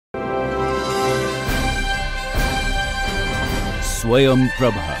Swayam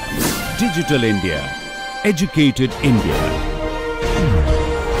Prabha. Digital India. Educated India.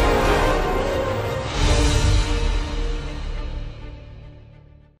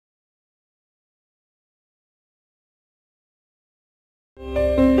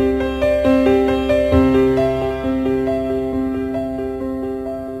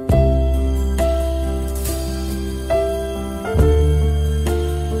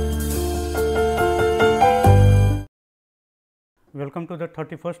 Welcome to the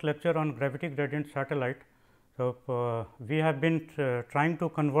 31st lecture on gravity gradient satellite. So, we have been trying to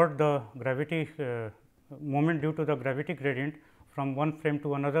convert the gravity moment due to the gravity gradient from one frame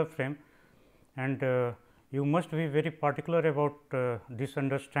to another frame, and you must be very particular about this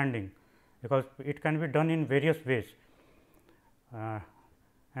understanding, because it can be done in various ways.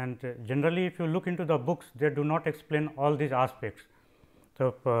 And generally, if you look into the books, they do not explain all these aspects.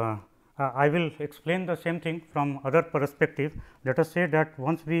 So, I will explain the same thing from other perspective. Let us say that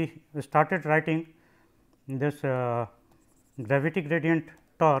once we started writing this gravity gradient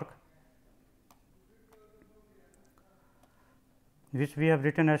torque, which we have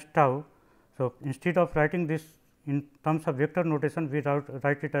written as tau. So, instead of writing this in terms of vector notation, we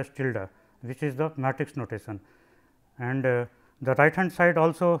write it as tilde, which is the matrix notation, and the right hand side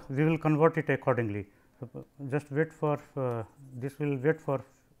also we will convert it accordingly. So, just wait for this will wait for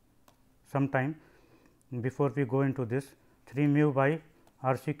some time before we go into this. 3 mu by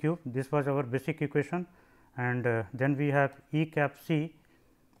r c cube, this was our basic equation, and then we have E cap c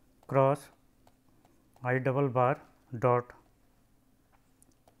cross I double bar dot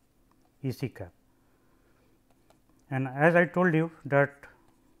E c cap. And as I told you that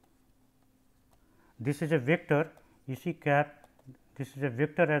this is a vector E c cap, this is a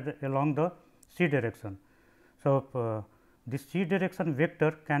vector along the c direction. So, this c direction vector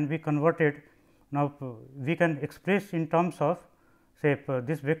can be converted. Now, we can express in terms of, say,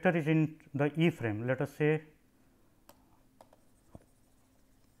 this vector is in the E frame. Let us say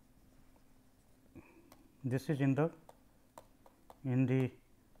this is in the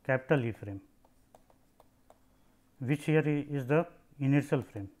capital E frame, which here is the inertial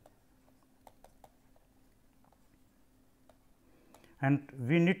frame, and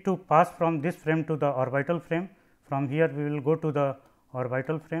we need to pass from this frame to the orbital frame. From here we will go to the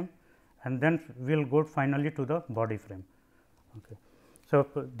orbital frame, and then we will go finally to the body frame. Okay. So,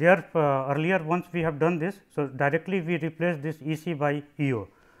 there earlier once we have done this, so directly we replace this E c by E o.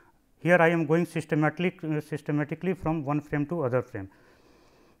 Here I am going systematically from one frame to other frame.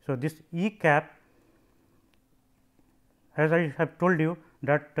 So, this E cap, as I have told you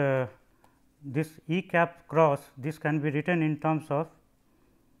that this E cap cross, this can be written in terms of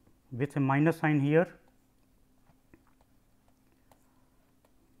with a minus sign here,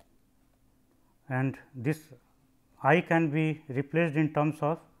 and this I can be replaced in terms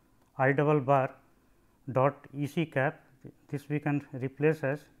of I double bar dot E c cap. This we can replace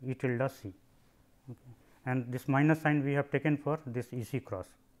as E tilde c, okay. And this minus sign we have taken for this E c cross.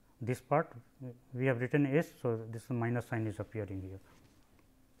 This part we have written S. So, this minus sign is appearing here.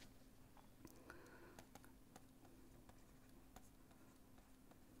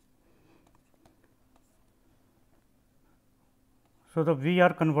 So, we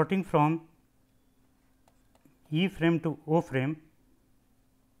are converting from E frame to O frame.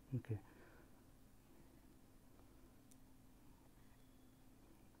 Okay.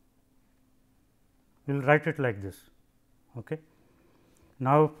 We will write it like this. Okay.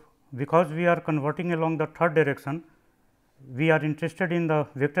 Now, because we are converting along the third direction, we are interested in the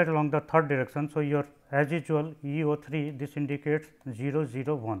vector along the third direction. So, your as usual E O 3, this indicates 0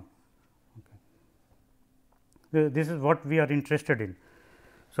 0 1. Okay. This is what we are interested in.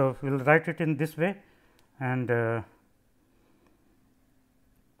 So, we will write it in this way, and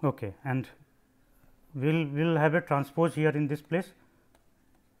okay, and we will have a transpose here in this place,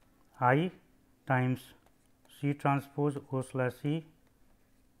 I times C transpose O slash C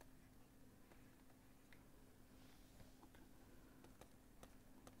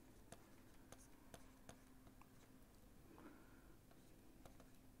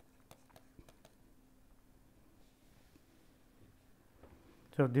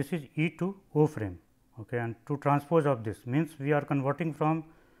So, this is E to O frame, okay, and to transpose of this means we are converting from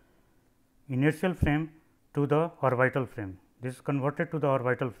inertial frame to the orbital frame. This is converted to the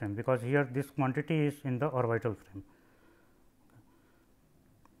orbital frame, because here this quantity is in the orbital frame.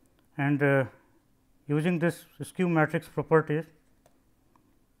 And using this skew matrix properties,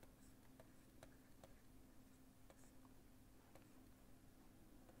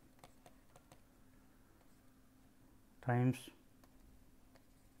 times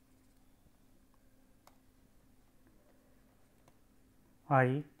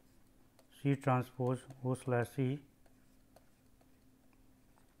I C transpose O slash C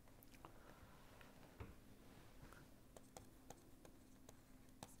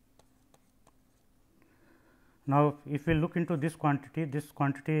Now, if we look into this quantity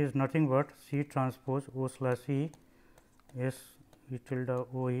is nothing but C transpose O slash C S E tilde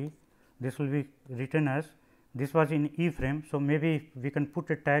O E. This will be written as, this was in E frame. So, maybe we can put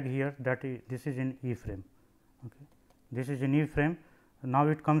a tag here that this is in E frame. Okay. This is in E frame. Now,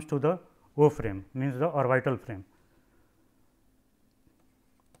 it comes to the O frame, means the orbital frame.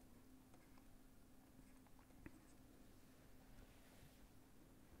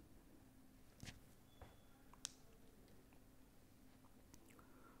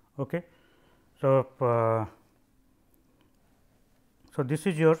 Okay. So, so this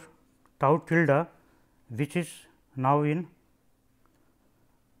is your tau tilde, which is now in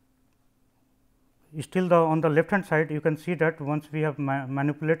still on the left hand side. You can see that once we have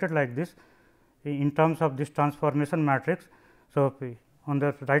manipulated like this in terms of this transformation matrix. So, on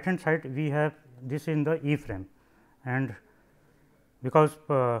the right hand side we have this in the E frame, and because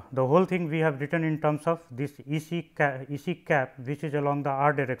the whole thing we have written in terms of this E C cap which is along the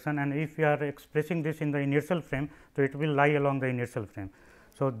r direction, and if we are expressing this in the inertial frame, so it will lie along the inertial frame.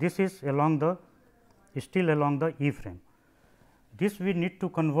 So, this is along the still along the E frame. This we need to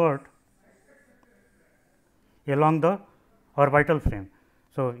convert along the orbital frame.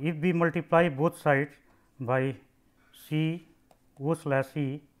 So, if we multiply both sides by C O slash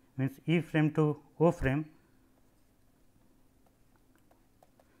E, means E frame to O frame.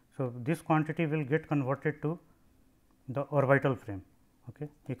 So, this quantity will get converted to the orbital frame. Okay.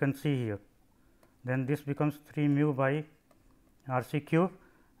 You can see here, then this becomes 3 mu by R C cube,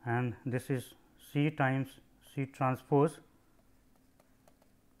 and this is C times C transpose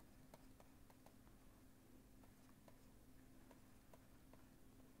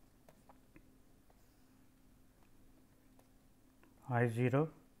I 0,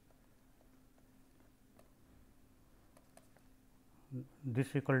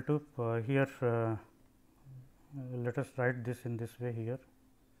 this equal to here let us write this in this way here,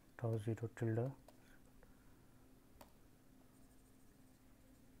 tau 0 tilde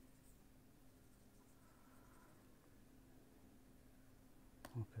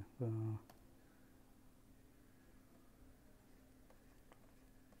okay.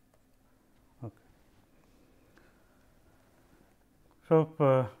 Okay.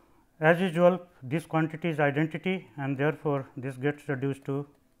 So, as usual this quantity is identity, and therefore, this gets reduced to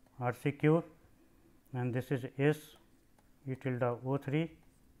R C cube, and this is S E tilde O 3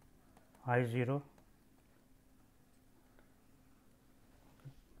 I 0.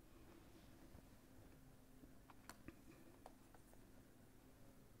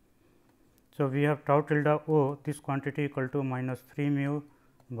 So, we have tau tilde O, this quantity equal to minus 3 mu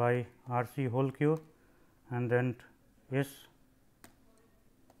by R C whole cube, and then S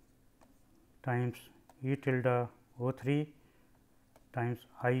times E tilde O 3 times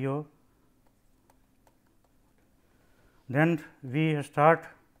I O. Then we start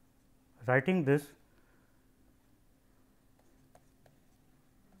writing this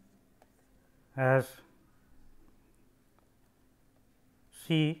as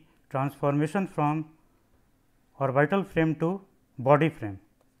C transformation from orbital frame to body frame.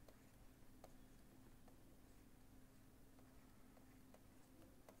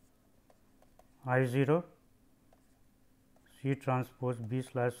 I 0 C transpose B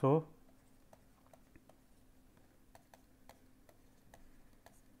slash O.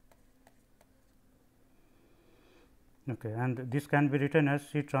 Okay, and this can be written as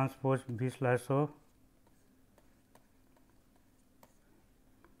C transpose B slash O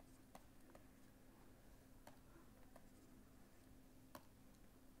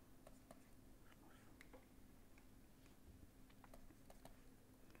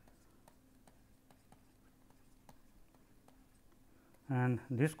and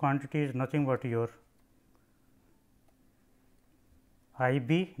this quantity is nothing but your I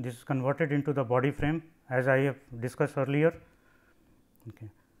B. This is converted into the body frame as I have discussed earlier. Okay.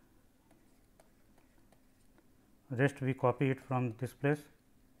 Rest we copy it from this place.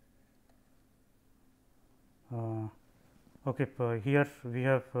 Okay, here we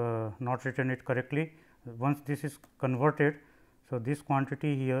have not written it correctly. Once this is converted, so this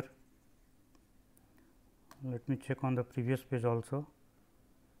quantity here, let me check on the previous page also.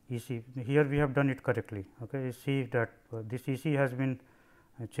 E C, here we have done it correctly. Okay, you see that this E C has been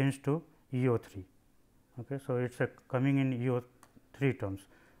changed to E O 3. Okay, so it is coming in E O 3 terms.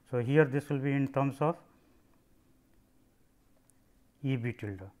 So, here this will be in terms of E B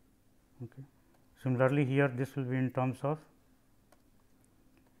tilde. Okay. Similarly, here this will be in terms of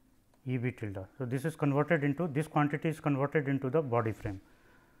E b tilde. So, this is converted into, this quantity is converted into the body frame.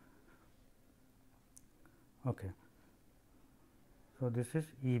 Okay. So, this is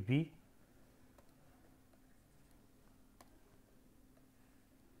E b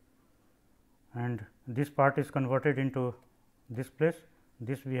and this part is converted into this place,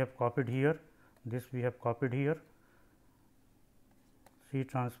 this we have copied here, this we have copied here, C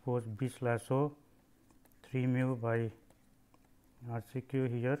transpose B slash O 3 mu by R C Q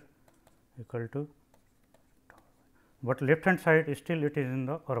here equal to, but left hand side still it is in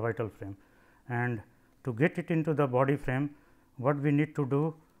the orbital frame, and to get it into the body frame, what we need to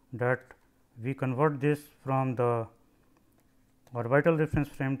do, that we convert this from the orbital reference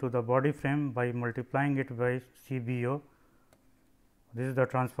frame to the body frame by multiplying it by CBO. This is the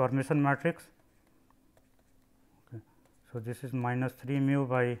transformation matrix. Okay. So, this is minus 3 mu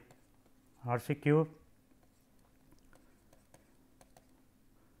by R C cube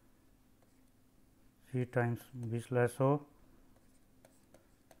C times B slash O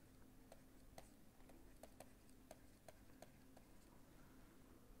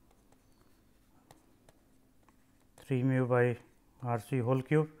 3 mu by R C whole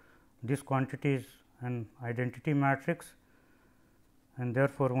cube. This quantity is an identity matrix, and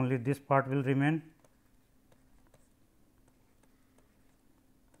therefore, only this part will remain.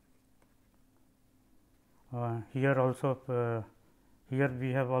 Here also, here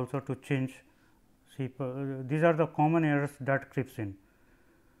we have also to change. See, these are the common errors that creeps in.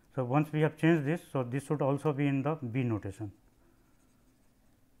 So, once we have changed this, so this should also be in the B notation.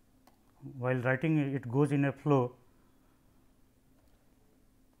 While writing it goes in a flow.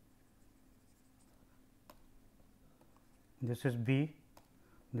 This is B,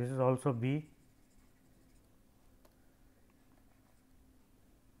 this is also B.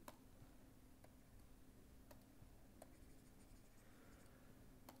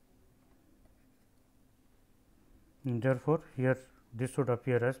 And therefore, here this should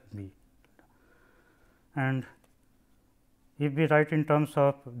appear as B. And if we write in terms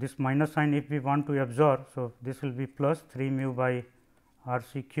of this minus sign, if we want to absorb, so this will be plus 3 mu by R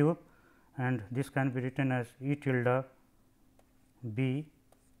C cube, and this can be written as E tilde B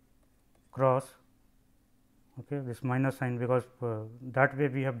cross, okay, this minus sign, because that way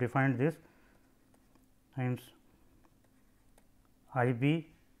we have defined this, times I b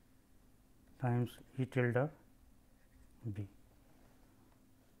times E tilde B.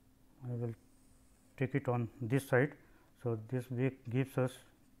 I will take it on this side. So, this gives us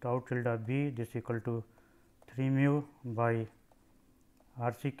tau tilde B, this equal to 3 mu by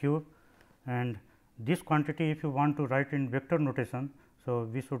R C cube, and this quantity if you want to write in vector notation. So,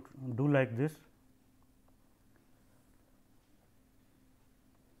 we should do like this.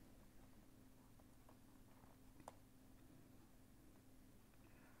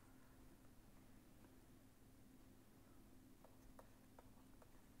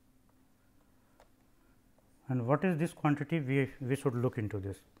 And what is this quantity? We should look into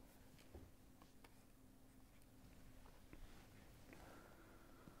this.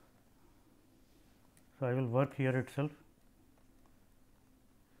 So, I will work here itself.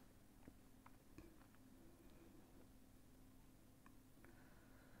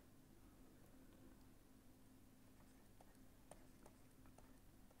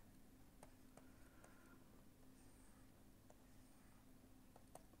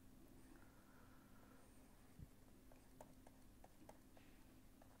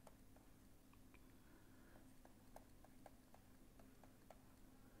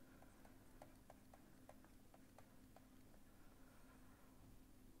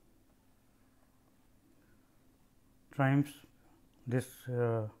 Times this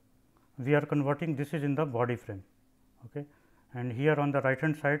we are converting, this is in the body frame, okay, and here on the right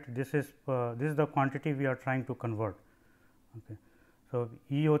hand side this is the quantity we are trying to convert. Okay. So,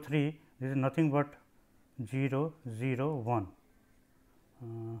 EO3 this is nothing but 0 0 1,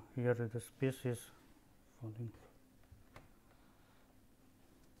 here the space is falling.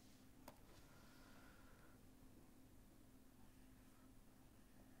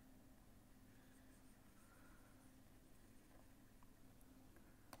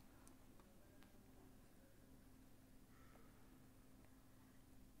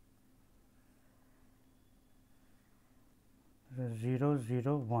 So, 0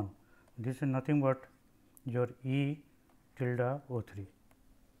 0 1, this is nothing but your E tilde O3.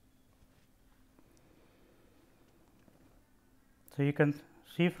 So, you can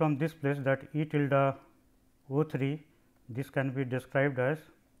see from this place that E tilde O3, this can be described as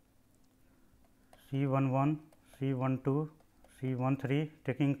C11, C12, C13,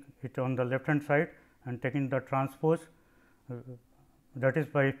 taking it on the left hand side and taking the transpose that is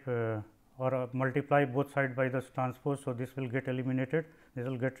by or multiply both side by the transpose. So, this will get eliminated, this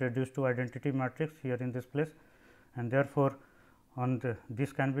will get reduced to identity matrix here in this place, and therefore, on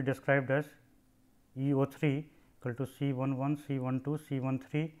this can be described as EO3 equal to C11, C12,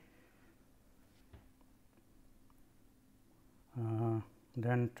 C13,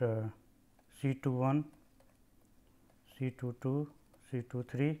 then C21, C22,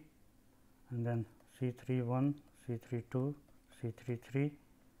 C23, and then C31, C32, C33,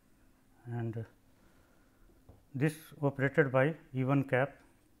 and this operated by E1 cap,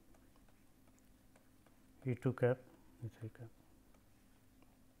 E2 cap, E3 cap.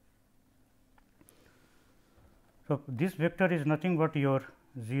 So, this vector is nothing but your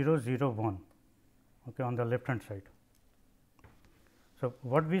 0 0 1 okay, on the left hand side. So,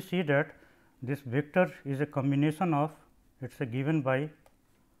 what we see that this vector is a combination of, it is a given by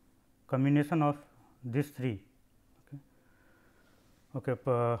combination of these three. Okay.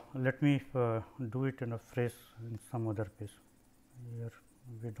 Let me do it in a phrase in some other place. Here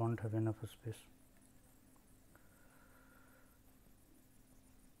we do not have enough space.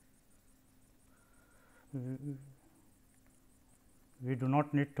 We do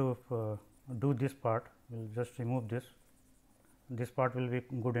not need to do this part, we will just remove this. This part will be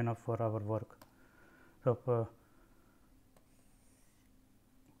good enough for our work. So,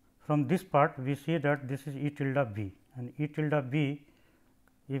 from this part we see that this is E tilde b, and E tilde b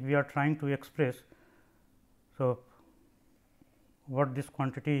if we are trying to express. So, what this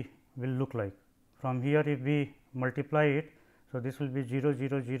quantity will look like from here, if we multiply it. So, this will be 0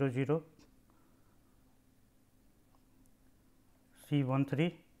 0 0 0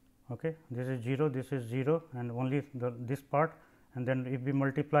 C13, okay. This is 0, this is 0, and only this part, and then if we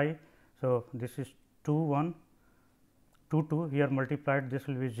multiply. So, this is 2 1 2 2 here multiplied, this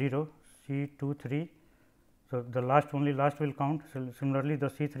will be 0 C23. So, the last only last will count. So, similarly, the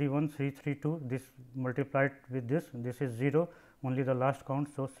C31 C32 this multiplied with this is 0, only the last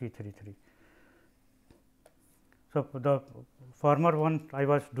counts. So, C33. So, the former one I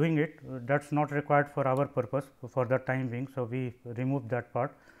was doing it, that is not required for our purpose for the time being. So, we remove that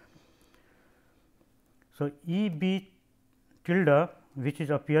part. So, E b tilde which is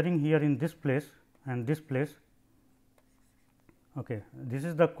appearing here in this place and this place, okay. This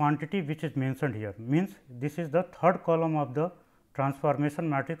is the quantity which is mentioned here, means this is the third column of the transformation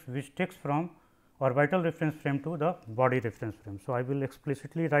matrix which takes from orbital reference frame to the body reference frame. So, I will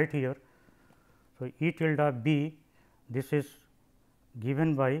explicitly write here. So, E tilde b, this is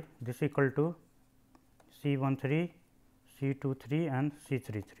given by this equal to C13, C23 and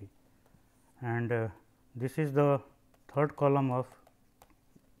C33, and this is the third column of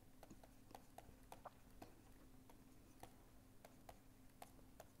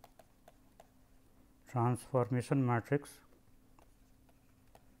transformation matrix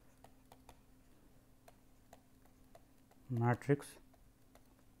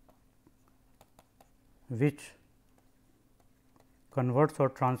which converts or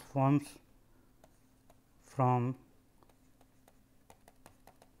transforms from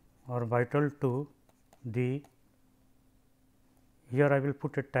orbital to the, here I will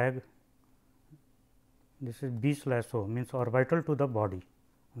put a tag, this is B slash O, means orbital to the body,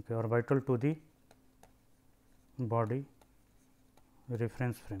 okay, orbital to the body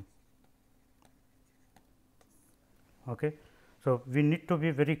reference frame. Okay. So, we need to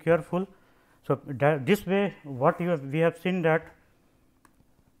be very careful. So, this way what we have seen that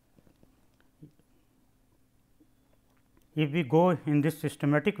if we go in this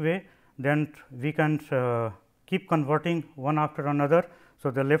systematic way, then we can keep converting one after another. So,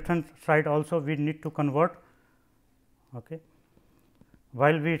 the left hand side also we need to convert, okay.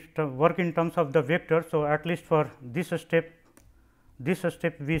 While we work in terms of the vector. So, at least for this step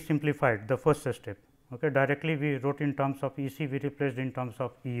we simplified the first step, okay. Directly we wrote in terms of E c, we replaced in terms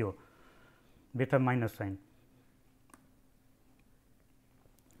of E o with a minus sign.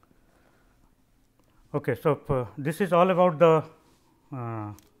 Okay. So, this is all about the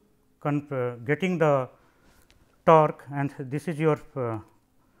getting the torque, and this is your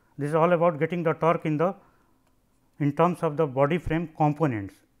this is all about getting the torque in terms of the body frame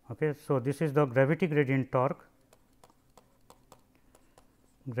components. Okay. So, this is the gravity gradient torque,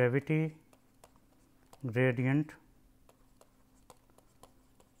 gravity gradient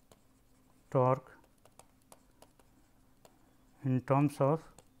torque in terms of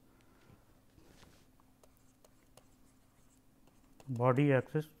body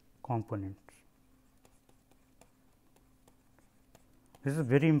axis components. This is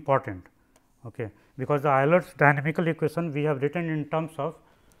very important, okay, because the Euler's dynamical equation we have written in terms of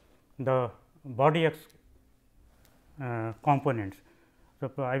the body axis components.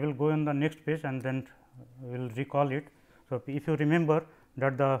 So, I will go in the next page and then we will recall it. So, if you remember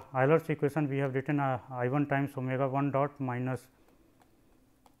that the Euler's equation we have written I 1 times omega 1 dot minus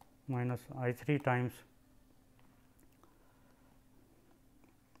I 3 times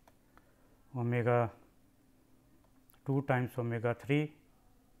omega 2 times omega 3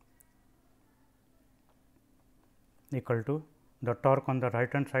 equal to the torque on the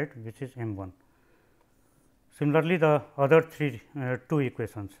right hand side, which is m 1. Similarly, the other two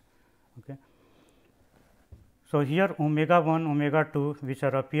equations. Okay. So, here omega 1, omega 2 which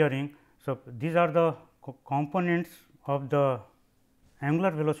are appearing. So, these are the components of the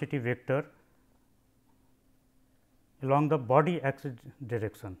angular velocity vector along the body axis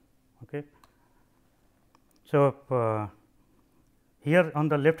direction. Okay. So, here on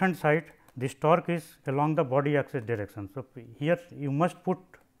the left hand side this torque is along the body axis direction. So, here you must put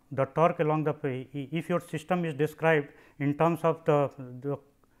the torque along the, if your system is described in terms of the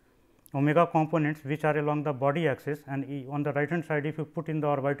omega components which are along the body axis, and on the right hand side if you put in the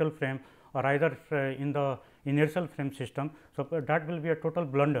orbital frame or either in the inertial frame system. So, that will be a total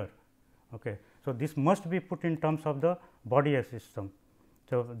blunder. Okay. So, this must be put in terms of the body axis system.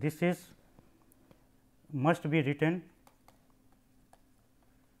 So, this is must be written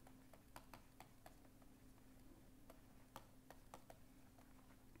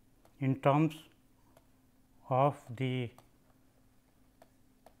in terms of the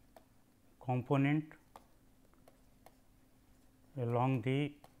component along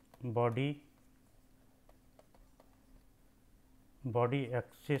the body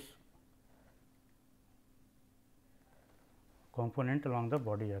axis, component along the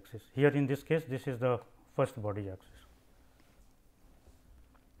body axis. Here in this case this is the first body axis.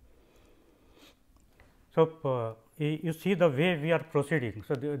 So, you see the way we are proceeding.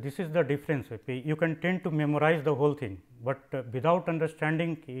 So, this is the difference. You can tend to memorize the whole thing, but without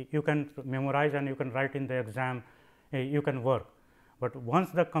understanding you can memorize and you can write in the exam, you can work. But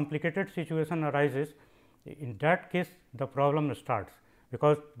once the complicated situation arises, in that case the problem starts,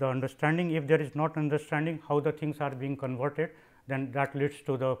 because the understanding, if there is not understanding how the things are being converted, then that leads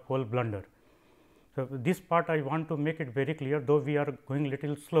to the whole blunder. So, this part I want to make it very clear, though we are going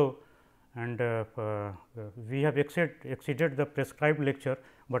little slow and we have exceeded the prescribed lecture,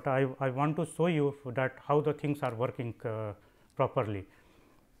 but I want to show you that how the things are working properly.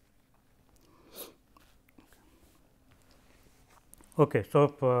 Okay.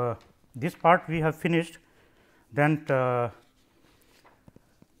 So, this part we have finished. Then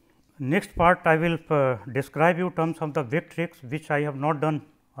next part I will describe you terms of the vectrix, which I have not done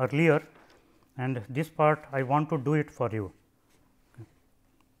earlier, and this part I want to do it for you.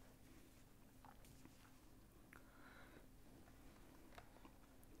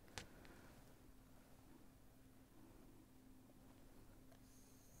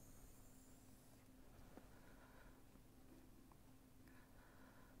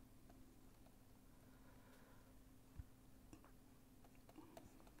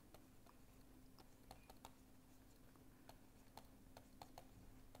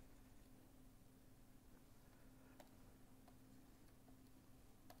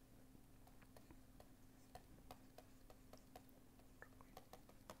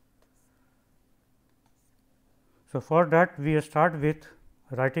 So, for that we start with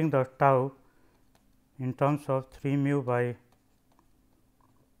writing the tau in terms of 3 mu by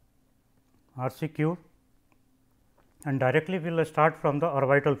r c cube, and directly we will start from the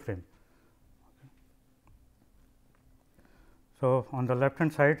orbital frame. So, on the left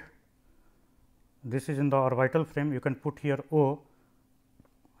hand side this is in the orbital frame, you can put here O.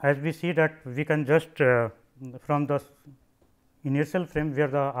 As we see that we can just from the inertial frame where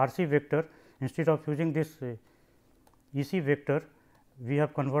the r c vector, instead of using this E c vector, we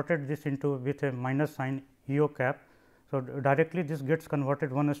have converted this into with a minus sign E o cap. So, directly this gets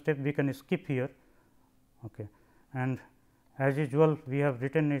converted one step, we can skip here. Okay. And as usual we have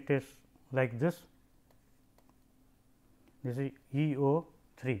written it is like this, this is E o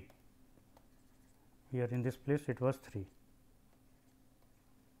 3, here in this place it was 3.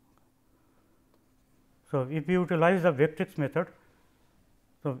 So, if we utilize the vectrix method,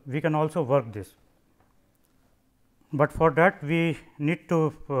 so we can also work this, but for that we need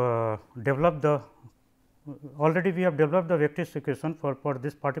to develop the, already we have developed the vectrix equation. For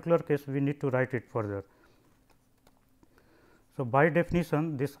this particular case we need to write it further. So, by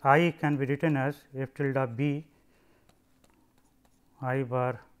definition this I can be written as f tilde b I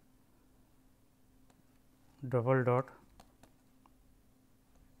bar double dot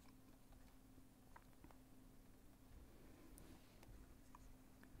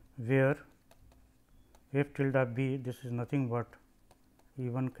where f tilde b, this is nothing but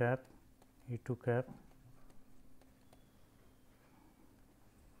E1 cap, E2 cap,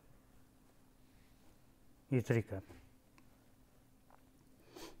 E3 cap.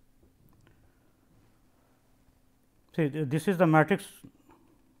 See, this is the matrix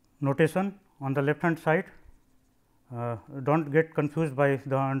notation on the left hand side. Do not get confused by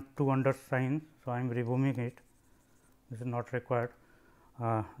the two under signs. So, I am removing it, this is not required.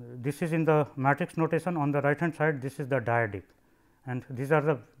 This is in the matrix notation. On the right hand side, this is the dyadic, and these are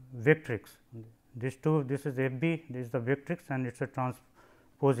the vectrix. These two, this is F B, this is the vectrix, and its a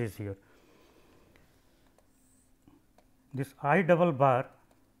transpose is here. This I double bar,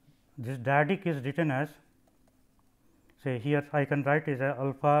 this dyadic is written as, say here I can write is a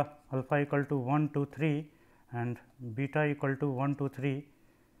alpha equal to 1 2 3 and beta equal to 1 2 3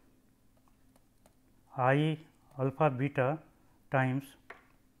 I alpha beta times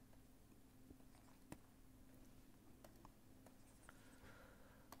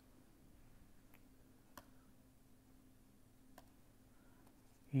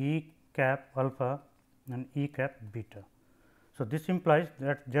E cap alpha and E cap beta. So, this implies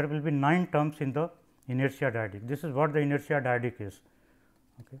that there will be 9 terms in the inertia dyadic. This is what the inertia dyadic is.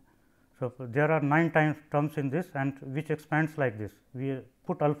 Okay. So, there are 9 terms in this, and which expands like this. We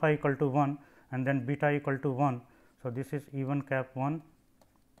put alpha equal to 1 and then beta equal to 1. So, this is E 1 cap 1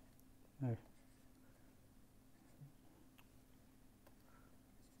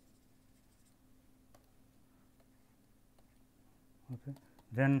 okay.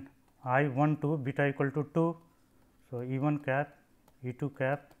 Then I 1 2 beta equal to 2. So, E 1 cap, E 2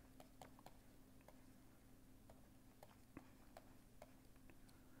 cap,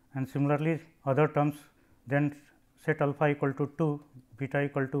 and similarly other terms, then set alpha equal to 2, beta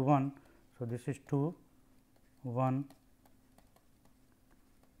equal to 1. So, this is 2 1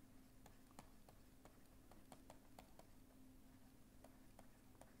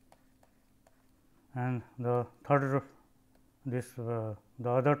 and the third the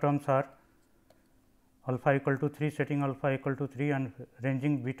other terms are alpha equal to 3, setting alpha equal to 3 and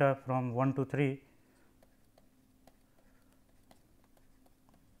ranging beta from 1 to 3.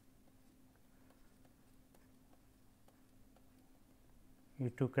 E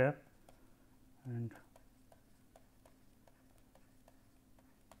 2 cap and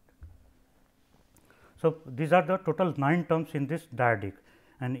so, these are the total 9 terms in this dyadic,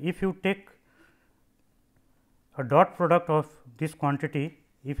 and if you take a dot product of this quantity,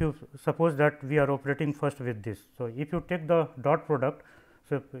 if you suppose that we are operating first with this. So, if you take the dot product,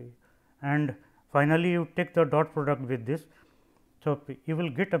 so and finally, you take the dot product with this. So, you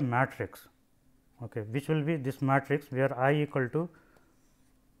will get a matrix, okay, which will be this matrix where I equal to,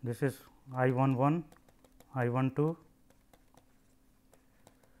 this is I 1 1, I 1 2,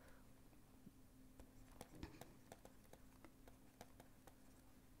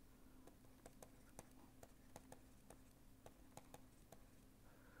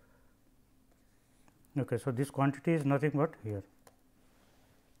 okay. So, this quantity is nothing but here.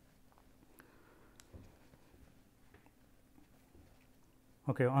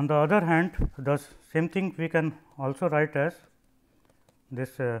 Okay. On the other hand, the same thing we can also write as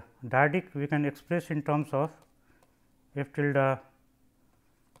this dyadic we can express in terms of F tilde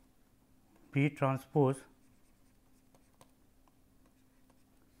B transpose.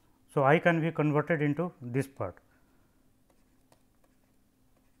 So, I can be converted into this part,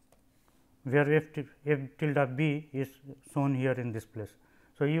 where F tilde B is shown here in this place.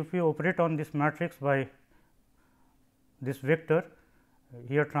 So, if you operate on this matrix by this vector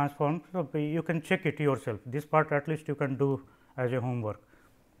here transformed, so you can check it yourself. This part at least you can do as a homework.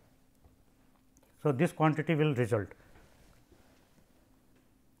 So, this quantity will result.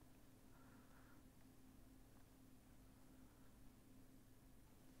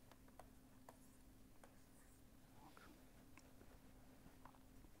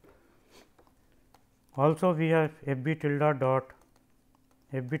 Also, we have F B tilde dot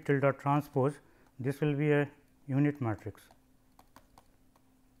F B tilde transpose. This will be a unit matrix.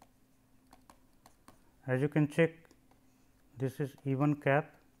 As you can check, this is E 1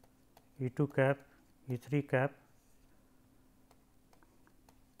 cap, E 2 cap, E 3 cap.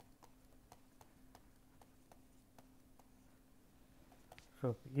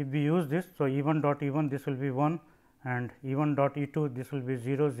 So, if we use this, so E 1 dot E 1 this will be 1 and E 1 dot E 2 this will be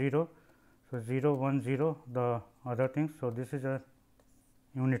 0 0. So, 0 1 0 the other things. So, this is a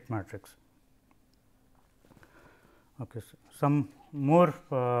unit matrix. Okay. So, some more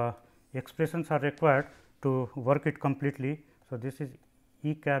expressions are required to work it completely. So, this is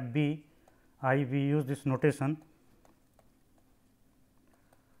E cap B, I we use this notation,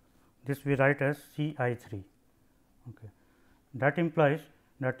 this we write as C I 3. Okay. that implies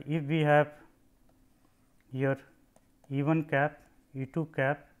that if we have here E 1 cap, E 2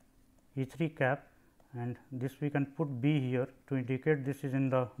 cap, E 3 cap, and this we can put B here to indicate this is in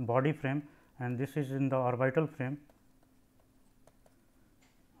the body frame and this is in the orbital frame.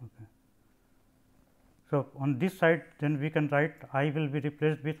 Okay. So, on this side then we can write I will be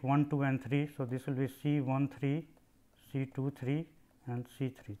replaced with 1, 2 and 3. So, this will be C 1 3, C 2 3 and C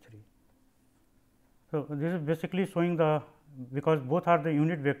 3 3. So, this is basically showing the, because both are the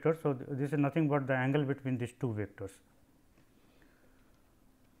unit vectors. So, this is nothing but the angle between these two vectors.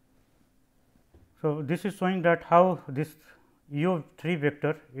 So, this is showing that how this U 3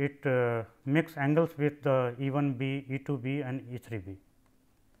 vector it makes angles with the E 1 b, E 2 b and E 3 b.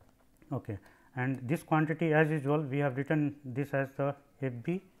 Okay. And this quantity as usual we have written this as the F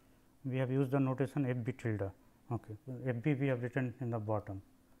b, we have used the notation F b tilde. Okay. F b we have written in the bottom,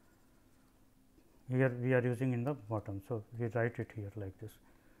 here we are using in the bottom. So, we write it here like this.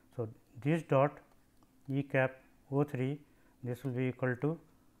 So, this dot E cap O 3 this will be equal to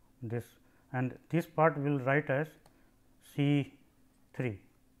this, and this part we will write as C 3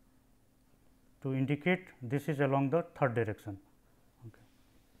 to indicate this is along the third direction. Okay.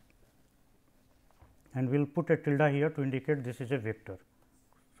 And we will put a tilde here to indicate this is a vector.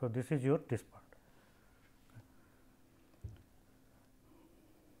 So, this is your this part.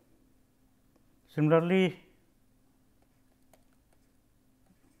 Similarly,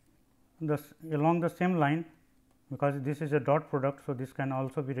 along the same line, because this is a dot product. So, this can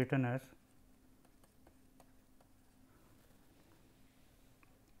also be written as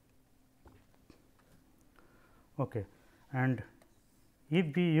okay. And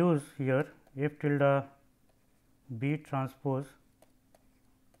if we use here F tilde B transpose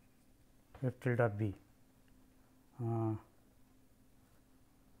F tilde B,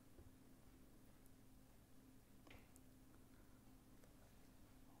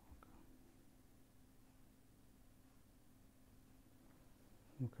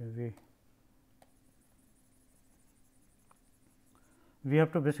 okay, we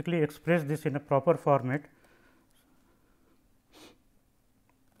have to basically express this in a proper format.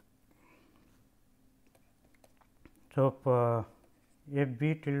 So, F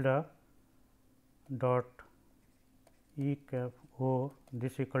b tilde dot E cap O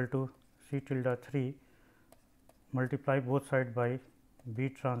this equal to C tilde 3 multiply both side by B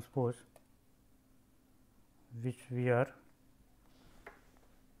transpose, which we are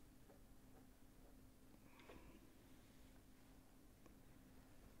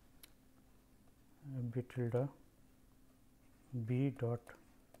B tilde B dot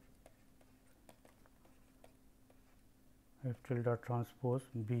F tilde transpose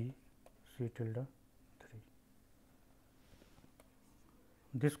B C tilde 3.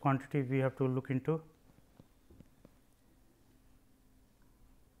 This quantity we have to look into.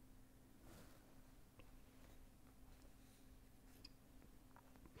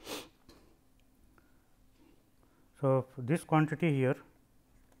 So, this quantity here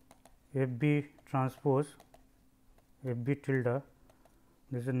F b transpose F b tilde,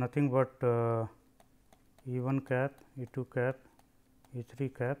 this is nothing but E 1 cap, E 2 cap, E 3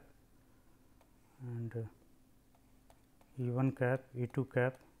 cap and E 1 cap, E 2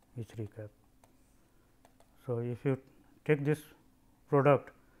 cap, E 3 cap. So, if you take this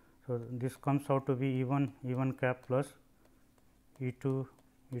product, so this comes out to be E 1 cap plus E 2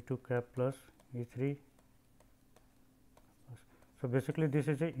 cap plus E 3. So, basically this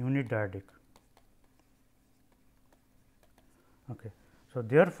is a unit dyadic. Okay. So,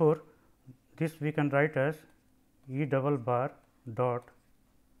 therefore, this we can write as E double bar dot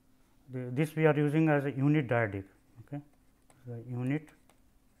this we are using as a unit dyadic. Okay. So, unit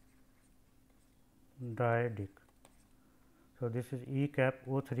dyadic. So, this is E cap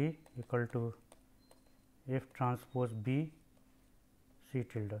O 3 equal to F transpose B C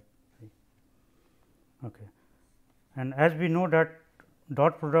tilde 3. Okay. And as we know that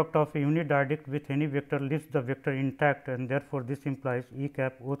dot product of a unit dyadic with any vector leaves the vector intact, and therefore, this implies E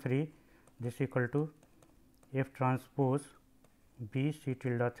cap O 3 this equal to F transpose B C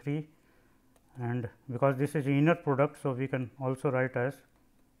tilde 3, and because this is inner product. So, we can also write as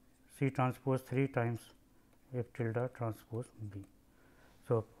C transpose 3 times F tilde transpose B.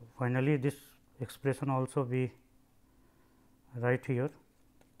 So, finally, this expression also we write here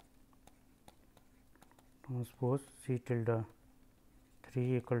transpose C tilde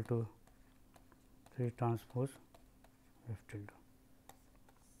 3 equal to 3 transpose F tilde.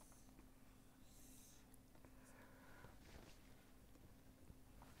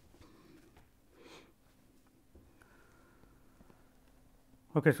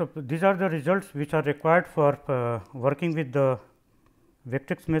 Okay, so, these are the results which are required for working with the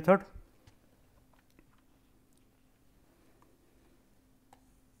Vectrix method.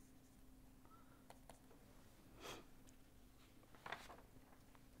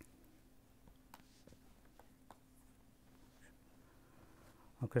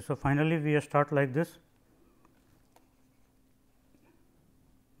 Okay, so finally, we start like this.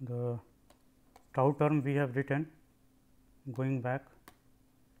 The tau term we have written going back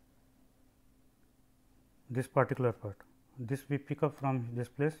this particular part. This we pick up from this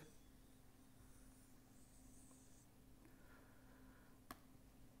place.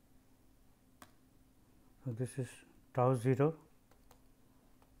 So, this is tau 0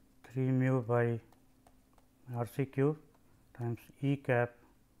 3 mu by R C cube times E cap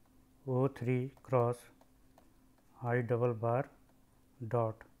O 3 cross I double bar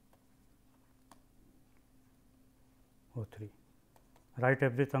dot O 3. Write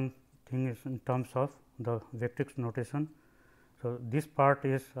everything is in terms of the vectrix notation. So, this part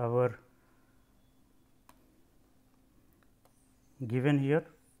is our given here,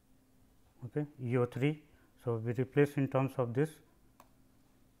 okay, E O 3. So, we replace in terms of this.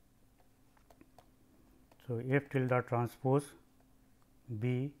 So, F tilde transpose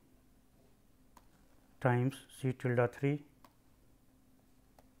B times C tilde 3.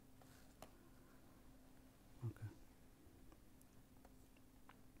 Okay.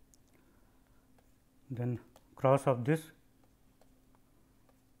 Then cross of this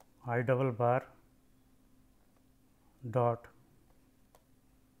I double bar dot,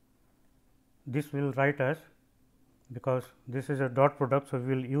 this will write as, because this is a dot product. So,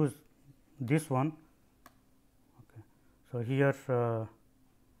 we will use this one. Okay. So, here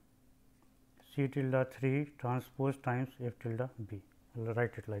C tilde 3 transpose times F tilde B, we will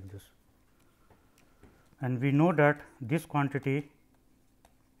write it like this. And we know that this quantity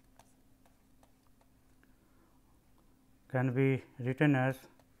can be written as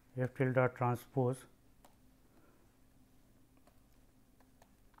F tilde transpose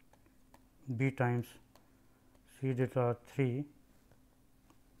B times C tilde 3.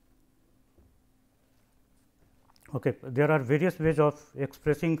 Okay. There are various ways of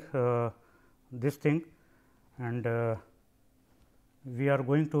expressing this thing, and we are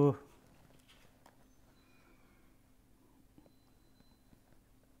going to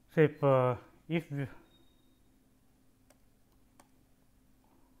say if we,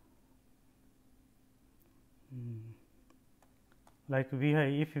 like we have,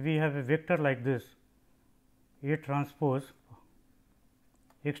 if we have a vector like this A transpose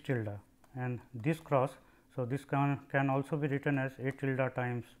x tilde and this cross. So, this can also be written as A tilde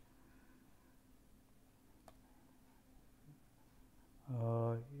times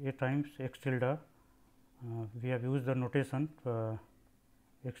A times x tilde. We have used the notation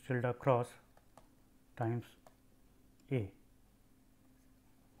x tilde cross times A. Okay.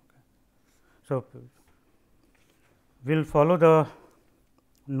 So, we will follow the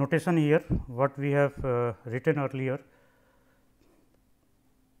notation here what we have written earlier.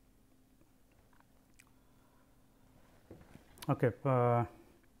 Okay.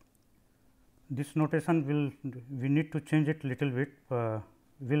 This notation we need to change it little bit.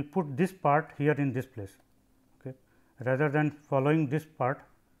 We will put this part here in this place, okay. Rather than following this part,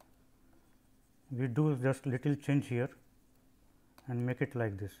 we do just little change here and make it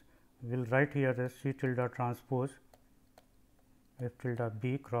like this. We will write here as C tilde transpose F tilde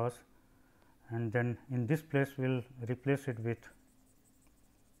B cross, and then in this place we will replace it with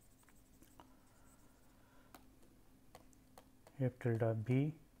F tilde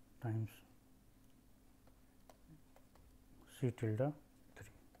B times C tilde 3.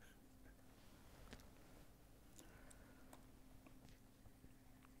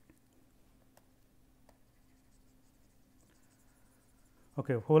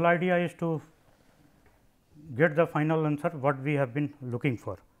 Okay, whole idea is to get the final answer what we have been looking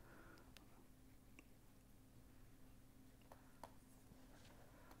for.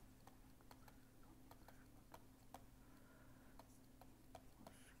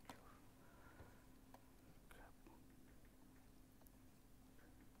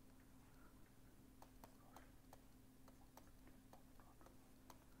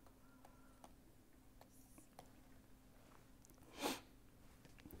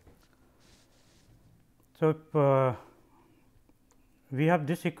 So, we have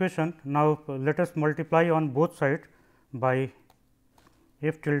this equation. Now, let us multiply on both sides by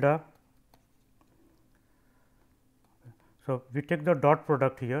F tilde. So, we take the dot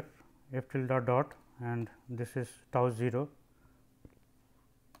product here F tilde dot, and this is tau 0.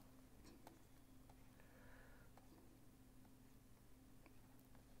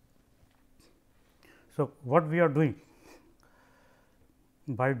 So, what we are doing?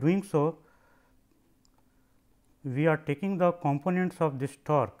 by doing so, we are taking the components of this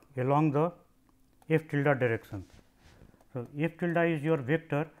torque along the f tilde direction. So, f tilde is your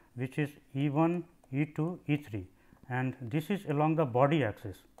vector which is E 1, E 2, E 3, and this is along the body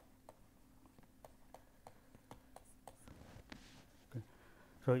axis. Okay.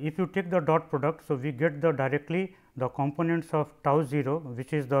 So, if you take the dot product, so we get the directly the components of tau 0,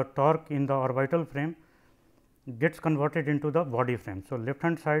 which is the torque in the orbital frame, gets converted into the body frame. So, left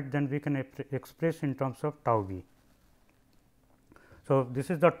hand side then we can express in terms of tau b. So, this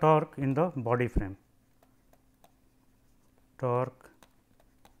is the torque in the body frame, torque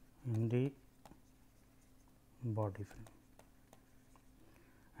in the body frame,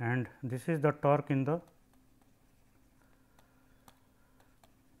 and this is the torque in the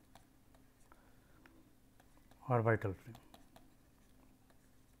orbital frame.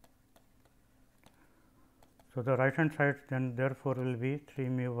 So, the right hand side then therefore, will be 3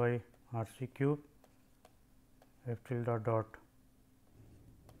 mu by r c cube f tilde dot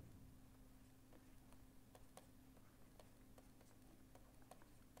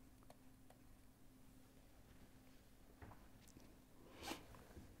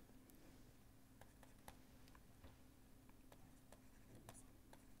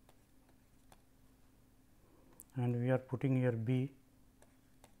and we are putting here b,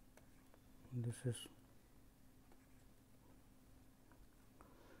 this is,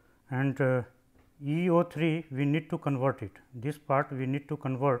 and EO3 we need to convert it, this part we need to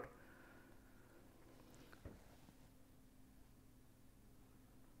convert.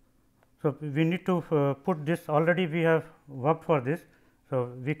 So, we need to put this, already we have worked for this. So,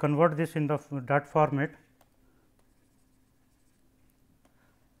 we convert this in the that format,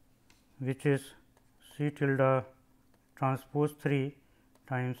 which is C tilde transpose 3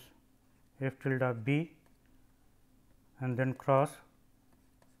 times f tilde b and then cross.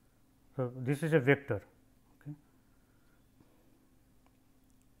 So, this is a vector. Okay.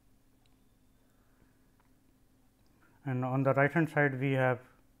 And on the right hand side we have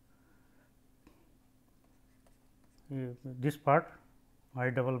this part I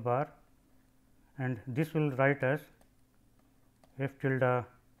double bar, and this will write as f tilde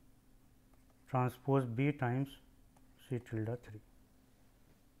transpose b times C tilde 3.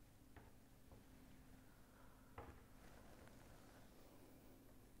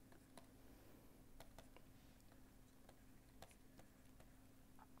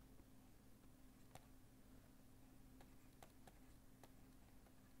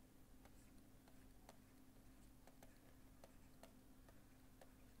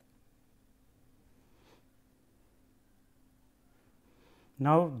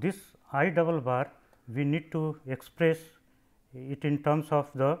 Now, this I double bar we need to express it in terms of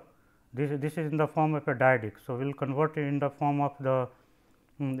the this is in the form of a dyadic. So, we will convert it in the form of the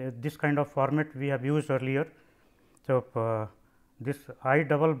this kind of format we have used earlier. So, this I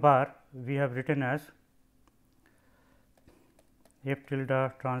double bar we have written as f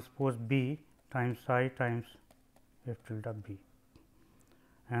tilde transpose b times I times f tilde b,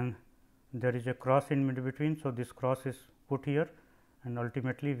 and there is a cross in between. So, this cross is put here, and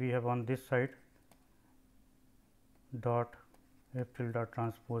ultimately we have on this side dot f tilde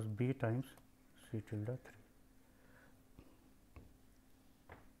transpose b times C tilde 3.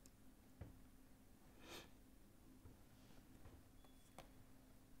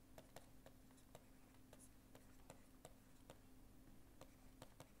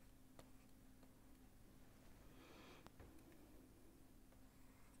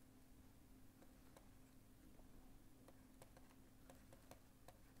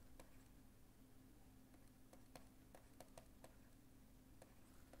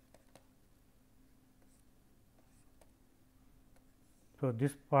 So,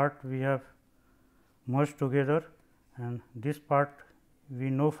 this part we have merged together, and this part we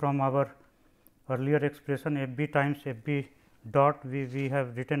know from our earlier expression f b times f b dot we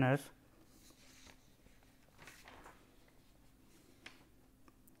have written as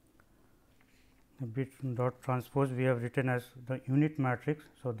f b dot transpose we have written as the unit matrix.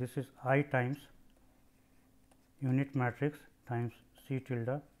 So, this is I times unit matrix times C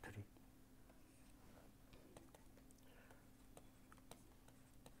tilde 3.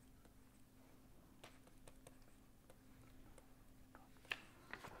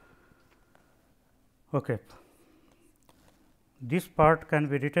 Okay. This part can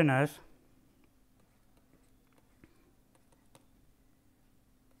be written as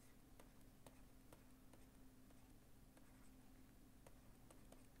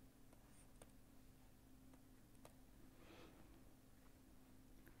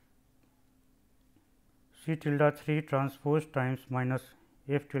C tilde 3 transpose times minus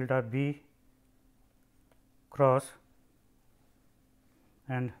F tilde B cross,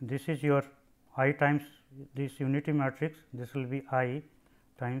 and this is your I times this unity matrix, this will be I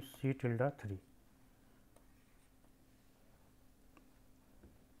times C tilde 3.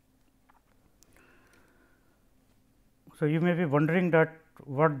 So, you may be wondering that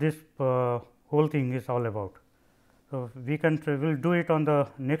what this whole thing is all about. So, we will do it on the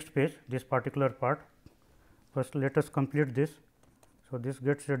next page, this particular part. First, let us complete this. So, this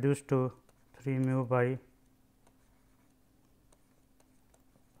gets reduced to 3 mu by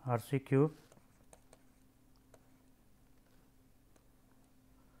R C cube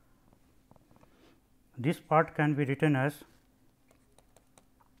this part can be written as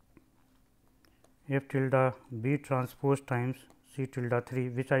F tilde B transpose times C tilde 3,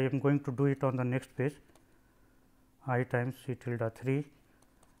 which I am going to do it on the next page, I times C tilde 3,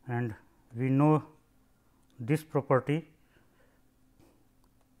 and we know this property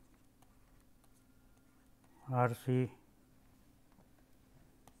R C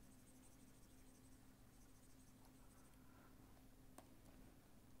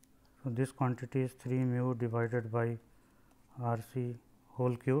so this quantity is 3 mu divided by R C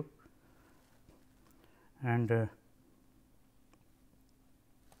whole cube, and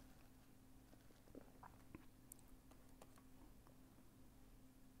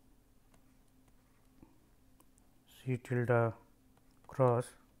C tilde cross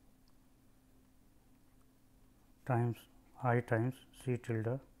times I times C tilde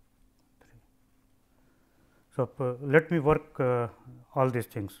 3. So, let me work all these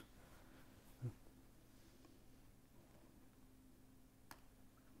things.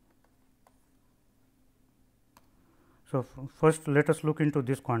 So, first let us look into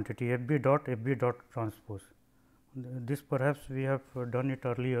this quantity F B dot transpose. This perhaps we have done it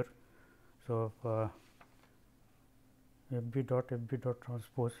earlier. So, F B dot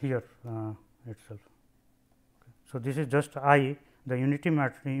transpose here itself. Okay. So, this is just I, the unit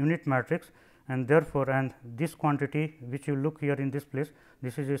matrix, and therefore, and this quantity which you look here in this place,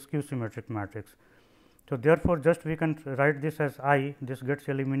 this is a skew symmetric matrix. So, therefore, just we can write this as I, this gets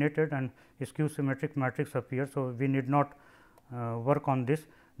eliminated and a skew symmetric matrix appears. So, we need not work on this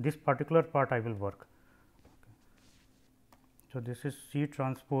particular part I will work. Okay. So, this is C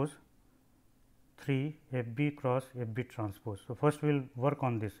transpose 3 F B cross F B transpose. So, first we will work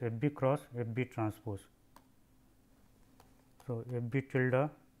on this F B cross F B transpose. So, F B tilde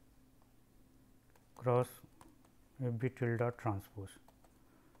cross F B tilde transpose.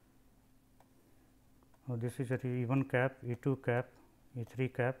 So, this is at E 1 cap, E 2 cap, E 3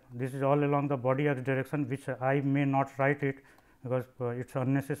 cap. This is all along the body x direction, which I may not write it because it is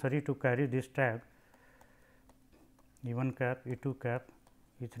unnecessary to carry this tag E 1 cap, E 2 cap,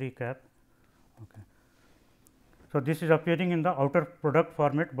 E 3 cap. Okay. So, this is appearing in the outer product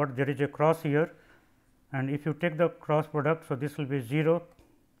format, but there is a cross here, and if you take the cross product. So, this will be 0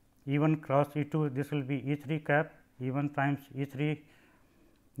 E 1 cross E 2, this will be E 3 cap, E 1 times E 3,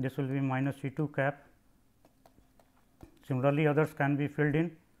 this will be minus E 2 cap. Similarly, others can be filled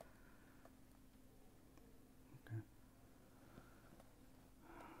in. Okay.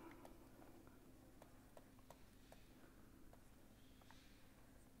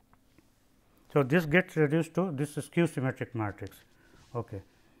 So, this gets reduced to this skew symmetric matrix. Okay.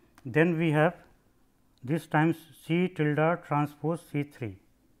 Then we have this times C tilde transpose C 3,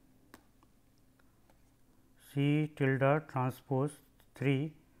 C tilde transpose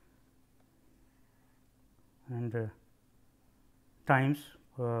 3 and times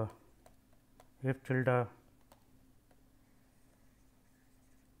F tilde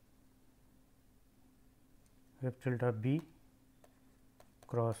B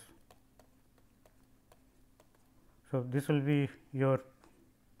cross. So, this will be your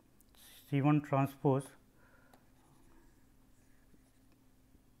C 1 transpose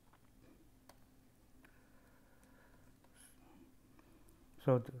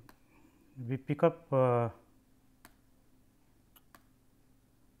so we pick up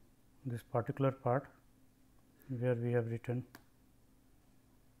this particular part where we have written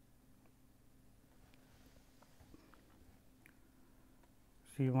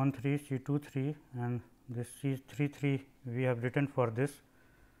C 1 3, C 2 3 and this C 3 3 we have written for this.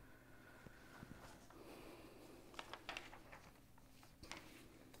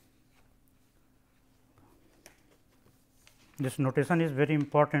 This notation is very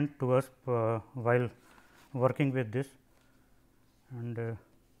important to us while working with this, and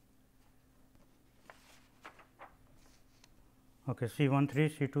okay, C 1 3,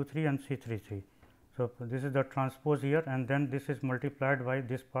 C 2 3 and C 3 3. So, this is the transpose here, and then this is multiplied by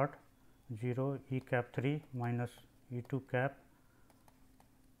this part 0 E cap 3 minus E 2 cap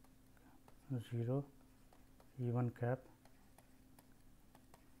 0 E1 cap .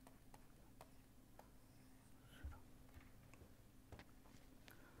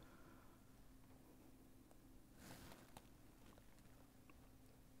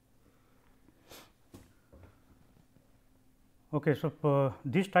 Okay, so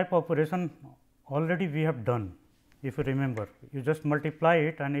this type of operation already we have done. If you remember, you just multiply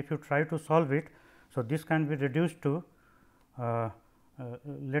it, and if you try to solve it, so this can be reduced to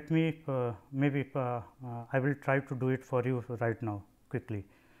let me maybe I will try to do it for you right now quickly.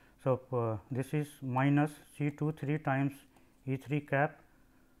 So this is minus C 2 3 times E 3 cap,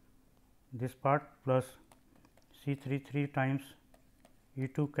 this part, plus C 3 times E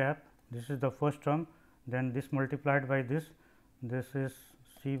 2 cap, this is the first term, then this multiplied by this is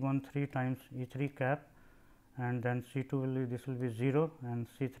C 1 3 times E 3 cap, and then C 2 will be, this will be 0, and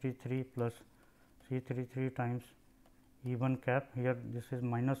C 3 plus C 3 times E 1 cap. Here this is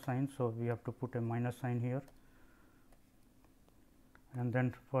minus sign, so we have to put a minus sign here, and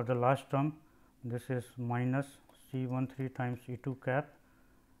then for the last term this is minus C 1 3 times E 2 cap,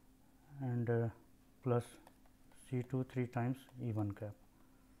 and plus C 2 3 times E 1 cap.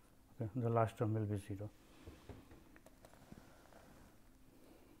 Okay, the last term will be 0.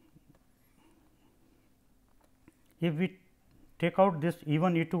 If we take out this E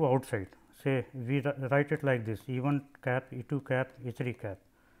 1 E 2 outside, say we write it like this, E 1 cap, E 2 cap, E 3 cap,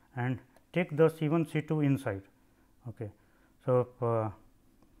 and take the C 1 C 2 inside. Okay. So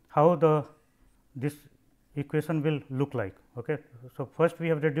how this equation will look like? Okay. So first we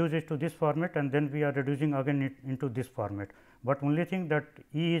have reduced it to this format, and then we are reducing again it into this format, but only thing that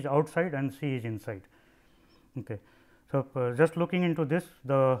E is outside and C is inside. Okay. So just looking into this,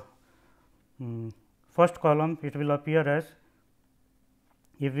 the first column, it will appear as,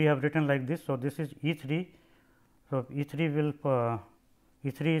 if we have written like this. So this is E 3. So E 3 will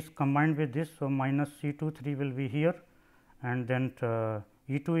E 3 is combined with this. So minus C 2 3 will be here, and then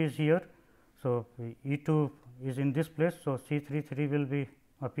E 2 is here. So E 2 is in this place. So C 3 will be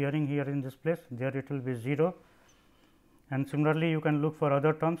appearing here in this place. There it will be 0, and similarly you can look for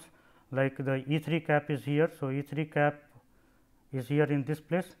other terms, like the E 3 cap is here. So E 3 cap is here in this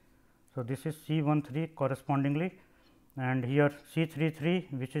place. So this is C 1 3 correspondingly, and here C 3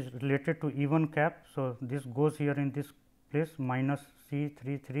 which is related to E 1 cap. So this goes here in this place, minus C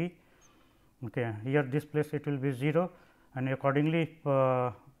 3. Okay. Here this place it will be 0, and accordingly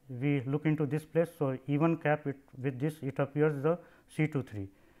we look into this place. So E 1 cap, with this it appears the C 2 3.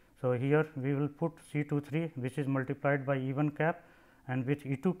 So here we will put C 2 3 which is multiplied by E 1 cap, and with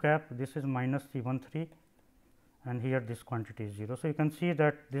E 2 cap this is minus C 1 3, and here this quantity is 0. So you can see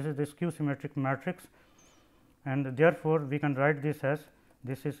that this is the skew symmetric matrix, and therefore we can write this as,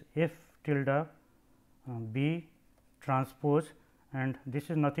 this is F tilde B transpose, and this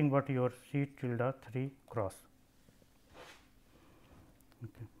is nothing but your C tilde 3 cross.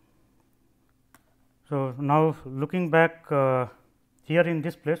 Okay. So now looking back here in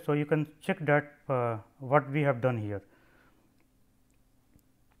this place, so you can check that what we have done here.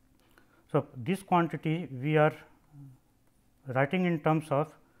 So this quantity we are writing in terms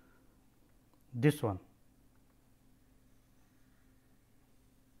of this one.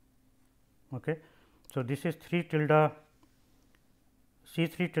 Okay. So this is 3 tilde C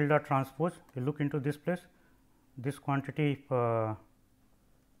 3 tilde transpose. You look into this place, this quantity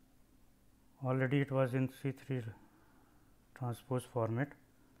already it was in C 3 transpose format.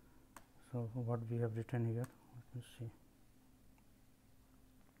 So what we have written here, let me see.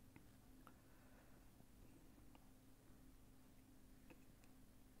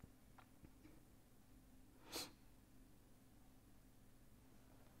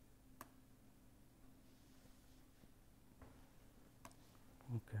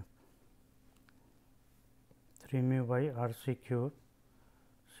 Okay. 3 mu by R C cube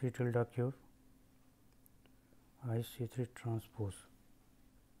C tilde cube I C 3 transpose.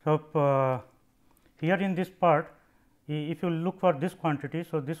 So here in this part, if you look for this quantity,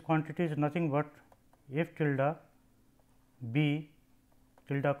 so this quantity is nothing but F tilde B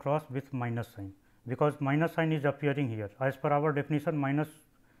tilde cross with minus sign, because minus sign is appearing here. As per our definition, minus,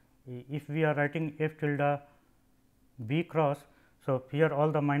 if we are writing F tilde B cross, so here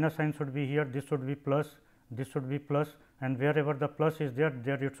all the minus sign should be here, this should be plus, this should be plus, and wherever the plus is there,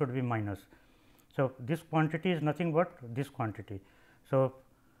 there it should be minus. So this quantity is nothing but this quantity. So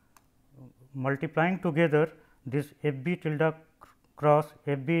multiplying together this F B tilde cross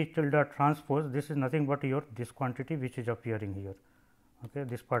F B tilde transpose, this is nothing but your this quantity which is appearing here, okay,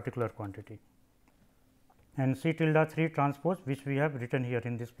 this particular quantity, and C tilde 3 transpose which we have written here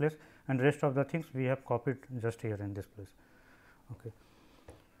in this place, and rest of the things we have copied just here in this place. Okay.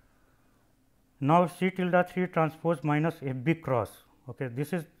 Now, C tilde 3 transpose minus F b cross, okay.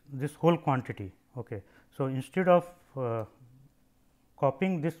 This is this whole quantity. Okay. So, instead of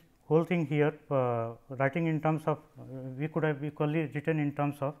copying this whole thing here, writing in terms of we could have equally written in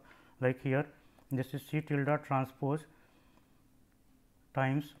terms of like here, this is C tilde transpose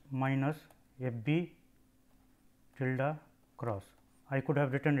times minus F b tilde cross. I could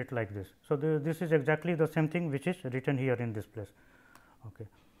have written it like this. So, this is exactly the same thing which is written here in this place. Okay.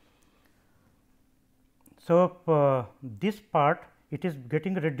 So, this part it is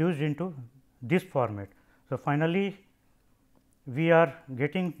getting reduced into this format. So, finally, we are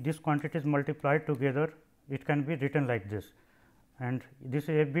getting these quantities multiplied together, it can be written like this, and this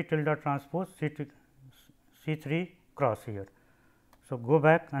is F b tilde transpose C 3 cross here. So, go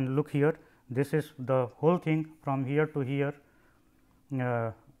back and look here, this is the whole thing from here to here,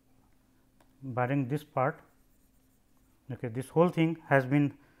 barring this part. Okay, this whole thing has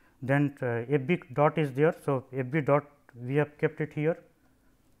been then F b dot is there. So, F b dot we have kept it here,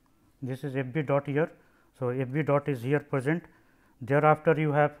 this is F b dot here. So, F b dot is here present, thereafter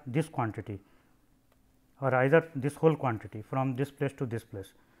you have this quantity or either this whole quantity from this place to this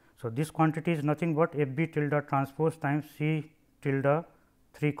place. So, this quantity is nothing but F b tilde transpose times C tilde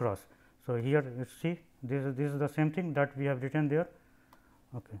 3 cross. So, here you see this is the same thing that we have written there,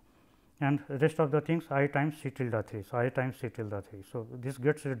 okay. And rest of the things I times C tilde 3. So, I times C tilde 3. So, this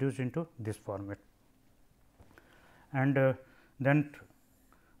gets reduced into this format, and then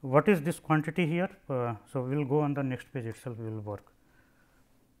what is this quantity here? So, we will go on the next page itself, we will work.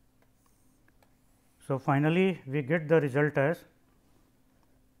 So, finally, we get the result as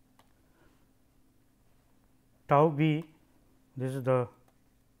tau b, this is the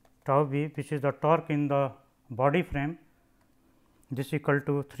tau b which is the torque in the body frame, this equal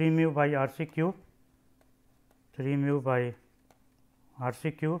to 3 mu by r c cube, 3 mu by r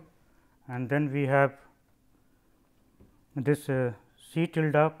c cube, and then we have this C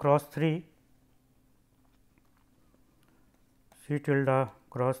tilde cross 3, C tilde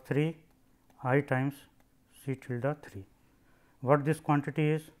cross 3 I times C tilde 3. What this quantity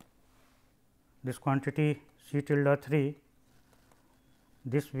is? This quantity C tilde 3,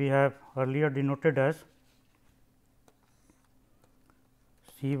 this we have earlier denoted as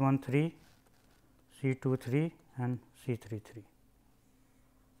C 13, C 23 and C 33.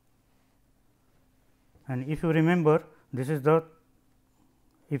 And if you remember, this is the,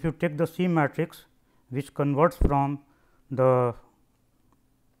 if you take the C matrix which converts from the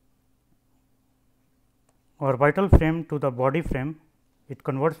orbital frame to the body frame, it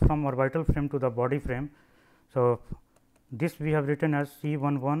converts from orbital frame to the body frame. So, this we have written as C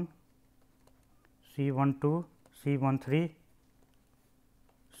 11, C 12, C 13,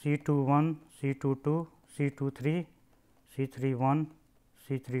 C 21, C 22, C 23, C 31,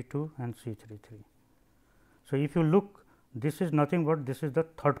 C 32 and C 33. So, if you look, this is nothing but this is the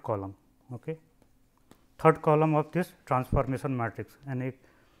third column, okay. Third column of this transformation matrix, and if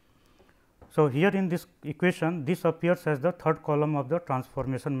so here in this equation this appears as the third column of the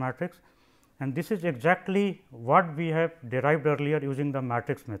transformation matrix, and this is exactly what we have derived earlier using the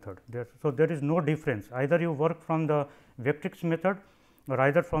matrix method. So, there is no difference, either you work from the vectrix method or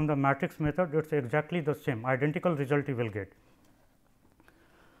either from the matrix method, it is exactly the same, identical result you will get.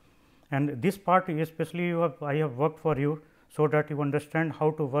 And this part especially I have worked for you, so that you understand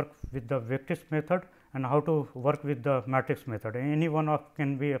how to work with the vectrix method and how to work with the matrix method. Any one of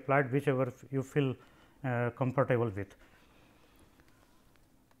can be applied, whichever you feel comfortable with.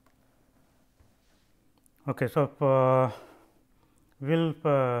 Okay, so, we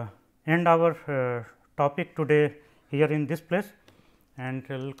will end our topic today here in this place, and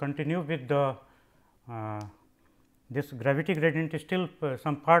we will continue with the this gravity gradient. Still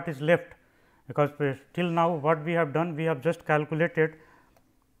some part is left, because till now what we have done, we have just calculated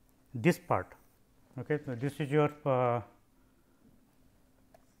this part. Okay. So, this is your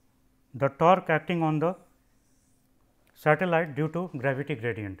the torque acting on the satellite due to gravity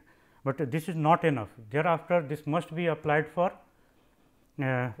gradient, but this is not enough. Thereafter, this must be applied for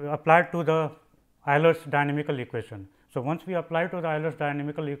applied to the Euler's dynamical equation. So, once we apply to the Euler's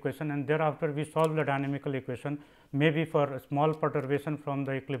dynamical equation, and thereafter we solve the dynamical equation, maybe for a small perturbation from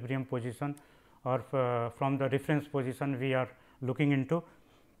the equilibrium position or from the reference position we are looking into,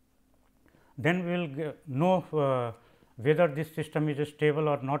 then we will know whether this system is stable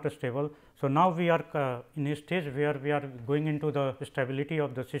or not stable. So, now we are in a stage where we are going into the stability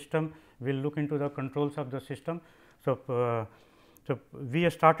of the system, we will look into the controls of the system. So, we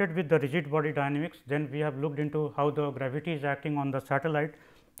started with the rigid body dynamics, then we have looked into how the gravity is acting on the satellite.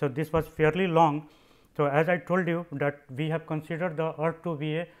 So, this was fairly long. So, as I told you that we have considered the earth to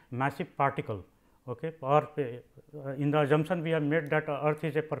be a massive particle okay, or in the assumption we have made that earth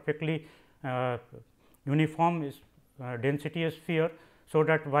is a perfectly uniform density sphere. So,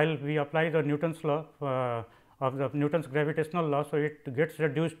 that while we apply the Newton's law of the Newton's gravitational law, so it gets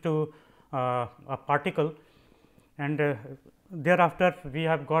reduced to a particle, and thereafter we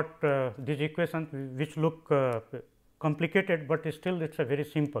have got these equations which look complicated, but still it is a very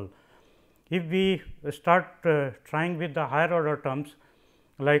simple. If we start trying with the higher order terms,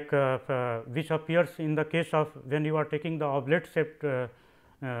 like which appears in the case of when you are taking the oblate shaped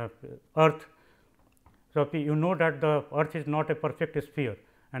earth. So, you know that the earth is not a perfect sphere,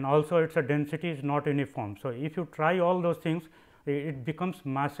 and also its density is not uniform. So, if you try all those things, it becomes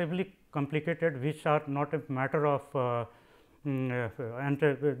massively complicated, which are not a matter of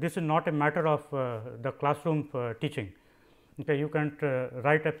this is not a matter of the classroom teaching. Okay, you can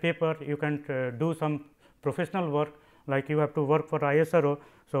write a paper, you can do some professional work, like you have to work for ISRO.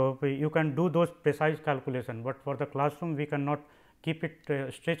 So, you can do those precise calculation, but for the classroom we cannot keep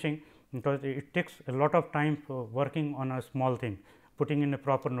it stretching, because it takes a lot of time for working on a small thing, putting in a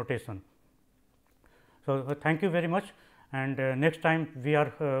proper notation. So, thank you very much, and next time we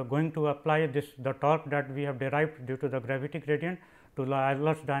are going to apply the torque that we have derived due to the gravity gradient to the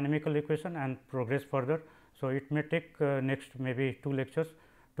Euler's dynamical equation and progress further. So, it may take next maybe 2 lectures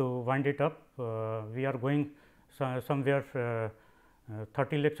to wind it up. We are going somewhere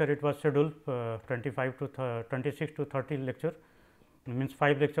 30 lecture it was scheduled, 25 to 26 to 30 lecture, means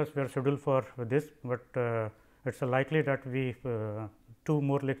 5 lectures were scheduled for this, but it is likely that we 2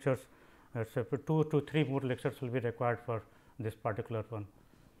 more lectures, 2 to 3 more lectures will be required for this particular one.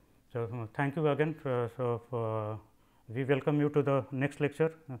 So, thank you again. We welcome you to the next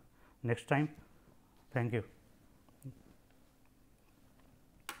lecture next time. Thank you.